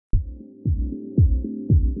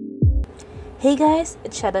Hey guys,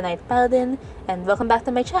 it's Shadow Knight Paladin, and welcome back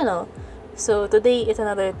to my channel. So today is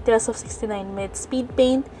another Talesof69min speed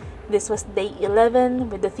paint. This was day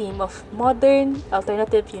 11 with the theme of Modern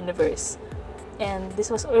Alternative Universe. And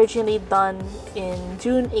this was originally done in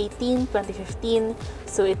June 18, 2015,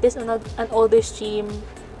 so it is an older stream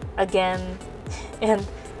again. And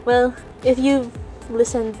well, if you've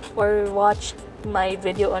listened or watched my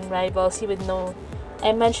video on Rivals, you would know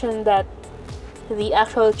I mentioned that the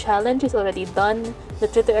actual challenge is already done. The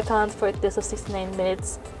Twitter account for Talesof69min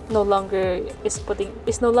is no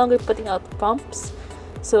longer putting out prompts,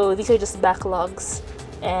 so these are just backlogs,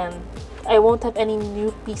 and I won't have any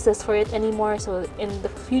new pieces for it anymore. So in the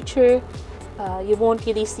future, you won't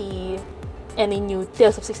really see any new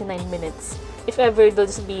Talesof69min. If ever, they'll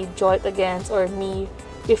just be Draw It Against or me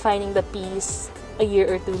refining the piece a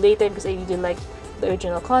year or two later because I really like the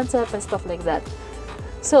original concept and stuff like that.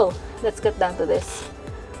 So let's get down to this.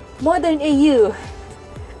 Modern AU.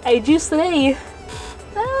 I drew Sorey.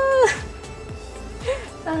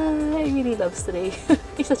 I really love Sorey.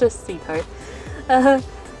 He's such a sweetheart.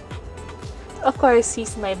 Of course,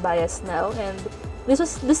 he's my bias now, and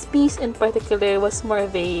this piece in particular was more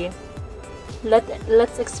of a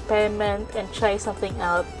let's experiment and try something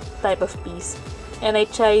out type of piece, and I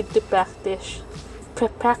tried to practice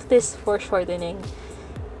foreshortening.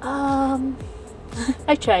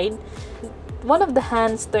 I tried. One of the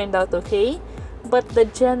hands turned out okay, but the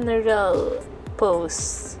general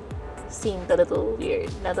pose seemed a little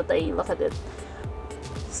weird now that I look at it.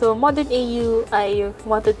 So Modern AU, I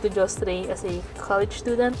wanted to draw Sorey as a college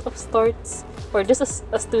student of sorts, or just as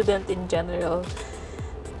a student in general.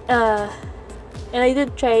 And I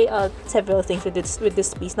did try out several things with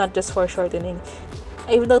this piece, not just foreshortening.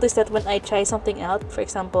 I've noticed that when I try something out, for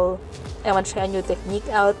example, I want to try a new technique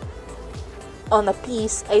out on a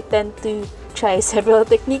piece, I tend to try several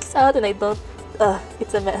techniques out, and I don't,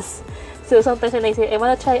 it's a mess. So sometimes when I say I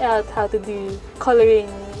want to try out how to do coloring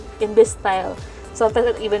in this style, sometimes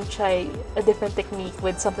I'll even try a different technique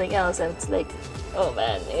with something else, and it's like, oh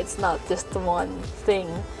man, it's not just one thing.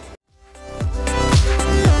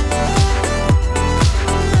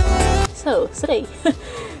 So, Sorey.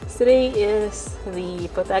 Sorey is the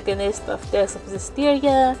protagonist of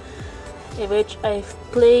Talesof69min, which I've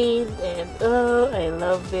played, and I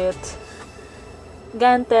love it.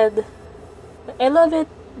 Granted, I love it,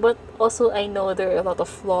 but also I know there are a lot of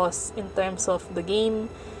flaws in terms of the game,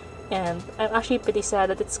 and I'm actually pretty sad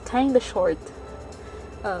that it's kinda short.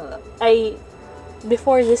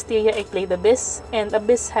 Before Zestiria, I played Abyss, and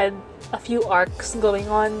Abyss had a few arcs going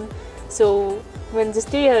on, so when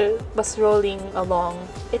Zestiria was rolling along,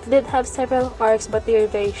 it did have several arcs, but they were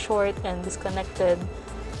very short and disconnected,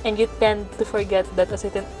 and you tend to forget that a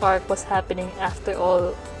certain arc was happening after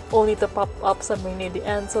all, only to pop up somewhere near the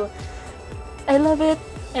end. So I love it,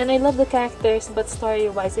 and I love the characters, but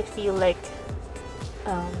story-wise, I feel like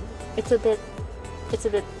it's a bit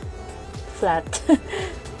flat.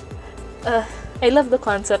 I love the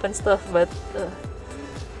concept and stuff, but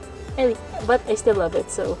I still love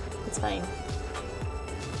it, so it's fine.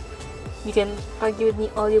 You can argue with me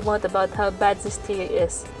all you want about how bad Zestiria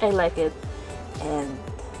is. I like it, and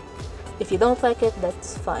if you don't like it,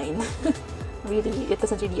 that's fine. Really, it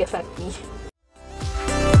doesn't really affect me.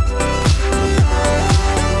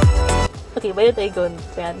 Okay, why did I go and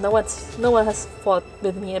rant? No one has fought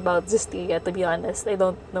with me about Zestiria, to be honest. I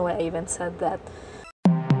don't know why I even said that.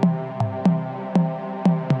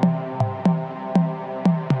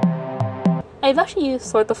 I've actually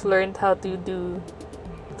sort of learned how to do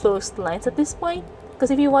closed lines at this point,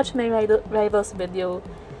 because if you watch my Rivals video,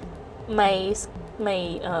 my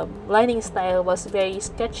lining style was very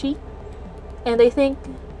sketchy, and I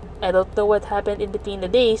don't know what happened in between the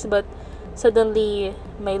days, but suddenly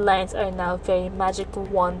my lines are now very magic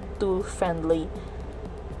wand tool friendly,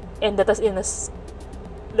 and that is a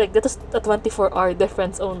 24-hour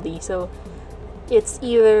difference only. So it's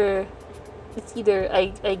either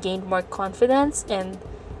I gained more confidence and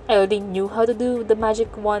I already knew how to do the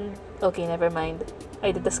magic wand. Okay, never mind,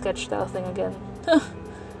 I did the sketch style thing again.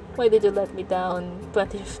 Why did you let me down,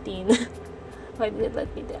 2015? Why did you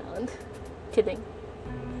let me down? Kidding.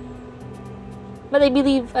 But I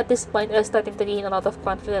believe at this point I was starting to gain a lot of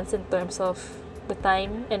confidence in terms of the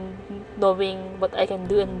time and knowing what I can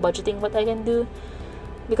do and budgeting what I can do.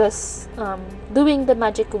 Because doing the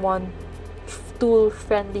magic wand tool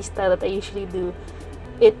friendly style that I usually do,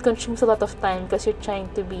 it consumes a lot of time because you're trying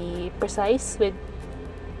to be precise with,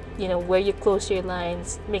 you know, where you close your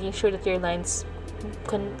lines, making sure that your lines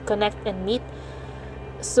connect and meet.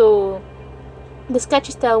 So the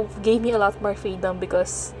sketchy style gave me a lot more freedom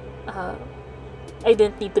because I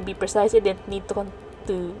didn't need to be precise. I didn't need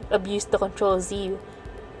to abuse the Control Z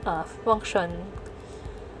function.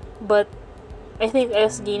 But I think I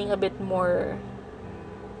was gaining a bit more,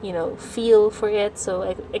 feel for it, so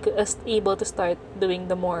I was able to start doing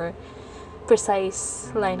the more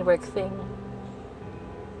precise line work thing.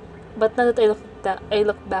 But now that I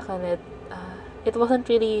look back on it, it wasn't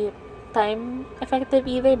really time effective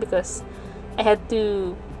either, because I had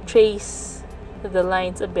to trace the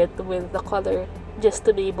lines a bit with the color just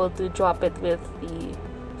to be able to drop it with the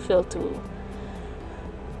fill tool.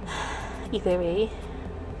 Either way,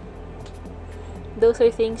 those are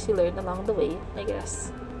things you learn along the way, I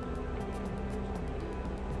guess.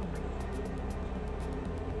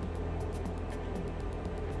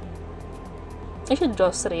 I should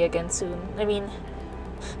draw Sorey again soon. I mean,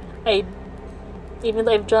 even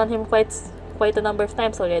though I've drawn him quite a number of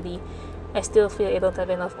times already, I still feel I don't have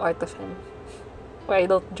enough art of him. Or I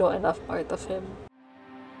don't draw enough art of him.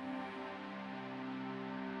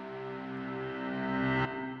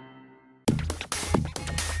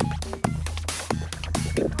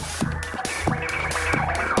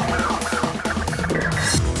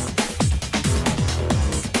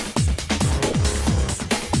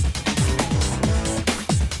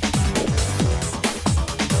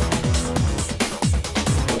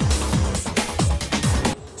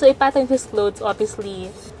 So I patterned his clothes obviously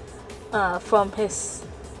from his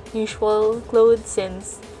usual clothes,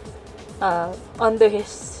 since under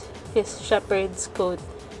his shepherd's coat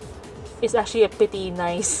is actually a pretty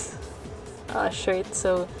nice shirt.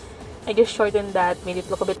 So I just shortened that, made it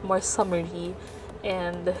look a bit more summery,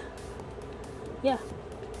 and yeah,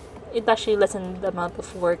 it actually lessened the amount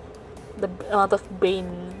of work, the amount of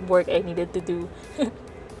brain work I needed to do.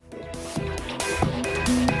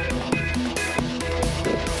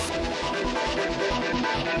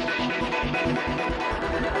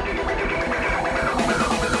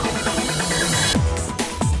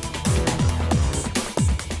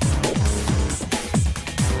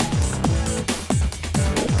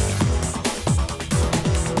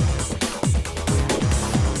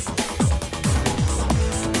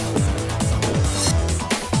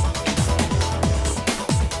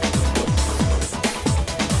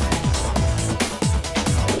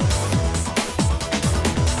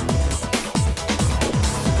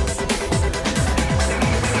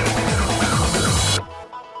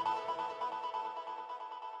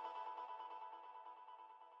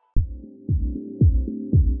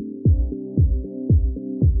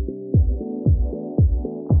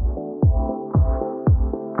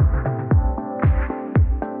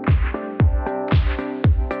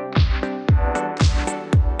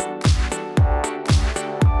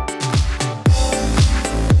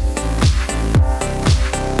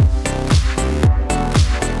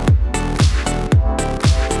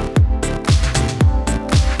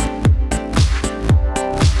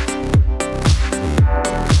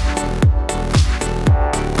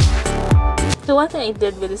 So one thing I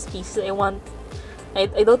did with this piece is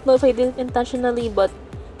I don't know if I did it intentionally, but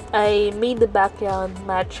I made the background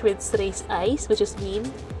match with Sorey's eyes, which is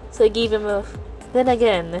green. So I gave him a... Then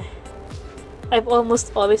again, I've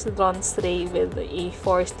almost always drawn Sorey with a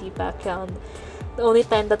foresty background. The only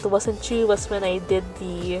time that wasn't true was when I did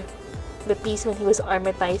the piece when he was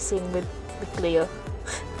armatizing with Cleo,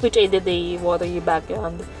 which I did a watery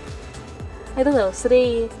background. I don't know,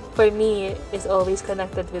 Sorey for me is always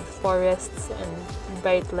connected with forests and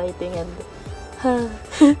bright lighting, and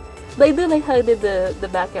but I do like how I did the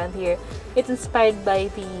background here. It's inspired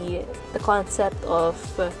by the concept of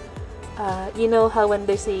you know how when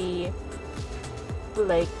there's a,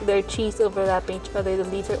 like, there are trees overlapping each other, the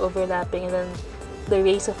leaves are overlapping, and then the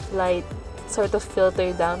rays of light sort of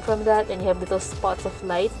filter down from that, and you have little spots of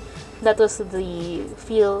light. That was the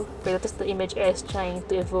feel, or that was the image I was trying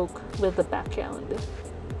to evoke with the background,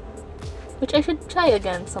 which I should try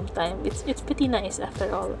again sometime. It's pretty nice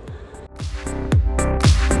after all.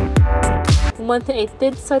 One thing I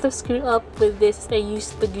did sort of screw up with this is I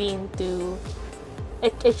used the green to... I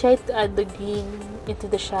tried to add the green into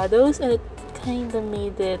the shadows, and it kind of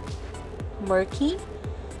made it murky.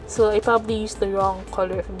 So I probably used the wrong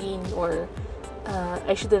color of green, or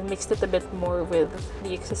I should have mixed it a bit more with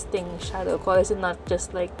the existing shadow colors and not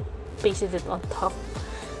just like pasted it on top.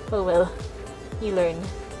 Oh well, you learn.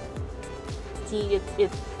 See,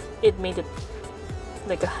 it made it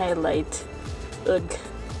like a highlight. Ugh.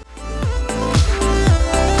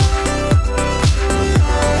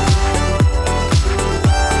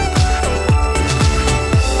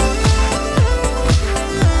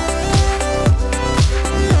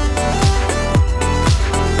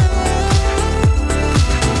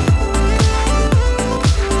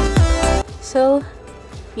 So,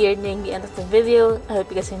 we are nearing the end of the video. I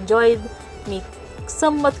hope you guys enjoyed me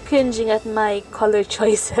somewhat cringing at my color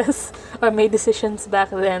choices or my decisions back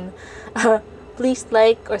then. Please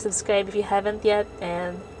like or subscribe if you haven't yet,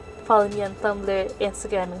 and follow me on Tumblr,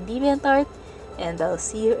 Instagram, and DeviantArt, and I'll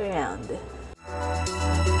see you around.